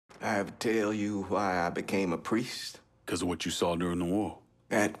I ever tell you why I became a priest? Because of what you saw during the war.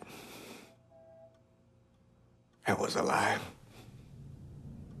 That was a lie.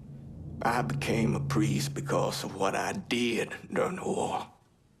 I became a priest because of what I did during the war.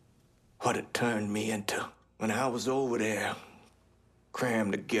 What it turned me into. When I was over there,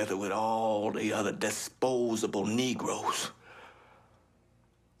 crammed together with all the other disposable Negroes.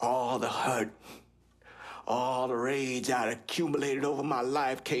 All the hurt, all the rage I'd accumulated over my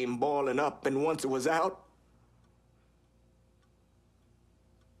life came boiling up, and once it was out,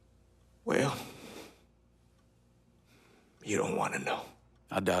 well, you don't want to know.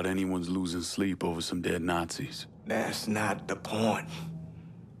 I doubt anyone's losing sleep over some dead Nazis. That's not the point.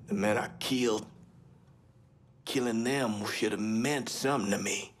 The men I killed, killing them should have meant something to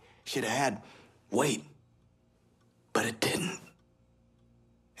me. Should have had weight. But it didn't.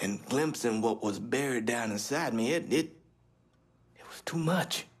 And glimpsing what was buried down inside me, it was too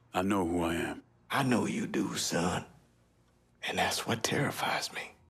much. I know who I am. I know you do, son. And that's what terrifies me.